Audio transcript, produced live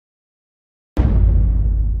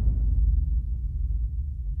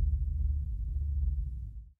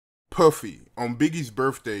Puffy, on Biggie's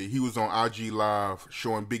birthday, he was on IG Live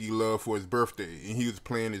showing Biggie love for his birthday, and he was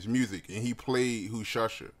playing his music, and he played Who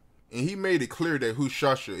Shasha. And he made it clear that Who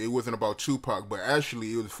Shasha, it wasn't about Tupac, but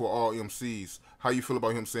actually it was for all MCs. How you feel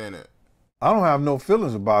about him saying that? I don't have no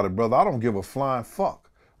feelings about it, brother. I don't give a flying fuck.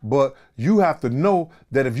 But you have to know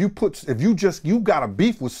that if you got a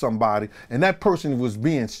beef with somebody and that person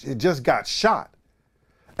just got shot,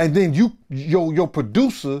 and then your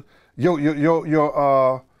producer, your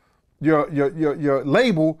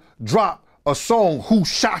label drop a song, Who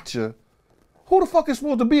Shot Ya, who the fuck is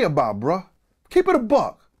supposed to be about, bruh? Keep it a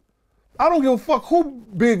buck. I don't give a fuck who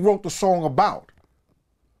Big wrote the song about.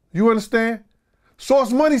 You understand?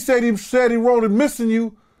 Source Money said he wrote it Missing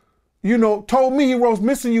You, told me he wrote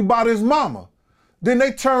Missing You about his mama. Then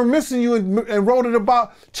they turned Missing You and wrote it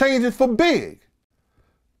about changing for Big.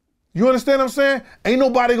 You understand what I'm saying? Ain't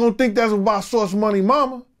nobody gonna think that's about Source Money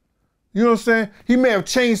mama. You know what I'm saying? He may have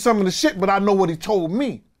changed some of the shit, but I know what he told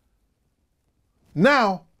me.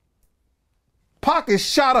 Now, Pac is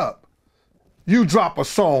shot up. You drop a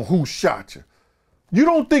song, Who Shot Ya? You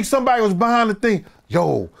don't think somebody was behind the thing,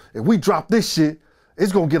 yo, if we drop this shit,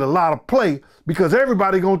 it's gonna get a lot of play because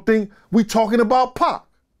everybody gonna think we talking about Pac.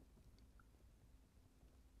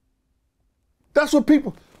 That's what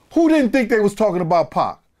people, who didn't think they was talking about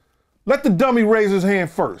Pac? Let the dummy raise his hand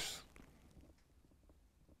first.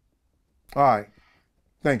 All right,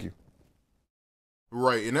 thank you.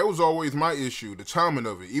 Right, and that was always my issue, the timing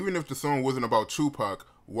of it. Even if the song wasn't about Tupac,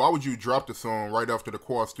 why would you drop the song right after the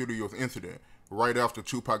Quad Studios incident, right after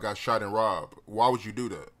Tupac got shot and robbed? Why would you do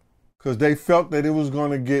that? Because they felt that it was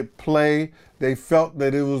going to get play. They felt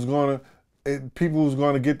that it was going to, it was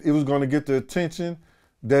going to get the attention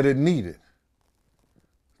that it needed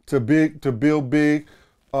to build Big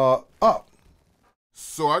up.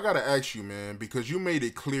 So I gotta ask you, man, because you made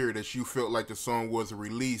it clear that you felt like the song was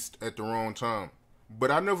released at the wrong time. But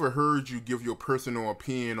I never heard you give your personal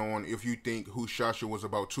opinion on if you think Who Shasha was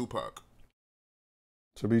about Tupac.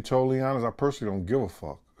 To be totally honest, I personally don't give a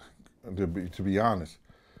fuck, to be honest.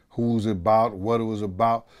 Who it was about, what it was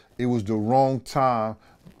about. It was the wrong time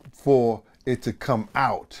for it to come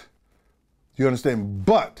out. You understand?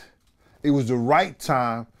 But it was the right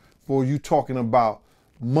time for you talking about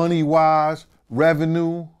money-wise,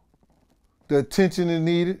 revenue, the attention it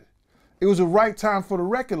needed. It was the right time for the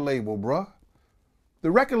record label, bruh. The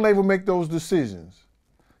record label make those decisions.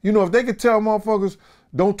 You know, if they could tell motherfuckers,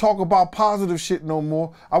 don't talk about positive shit no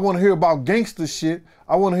more. I want to hear about gangster shit.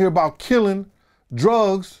 I want to hear about killing,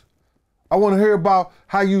 drugs. I want to hear about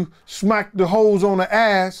how you smack the hoes on the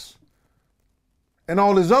ass and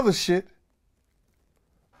all this other shit.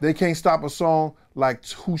 They can't stop a song like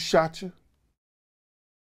Who Shot Ya?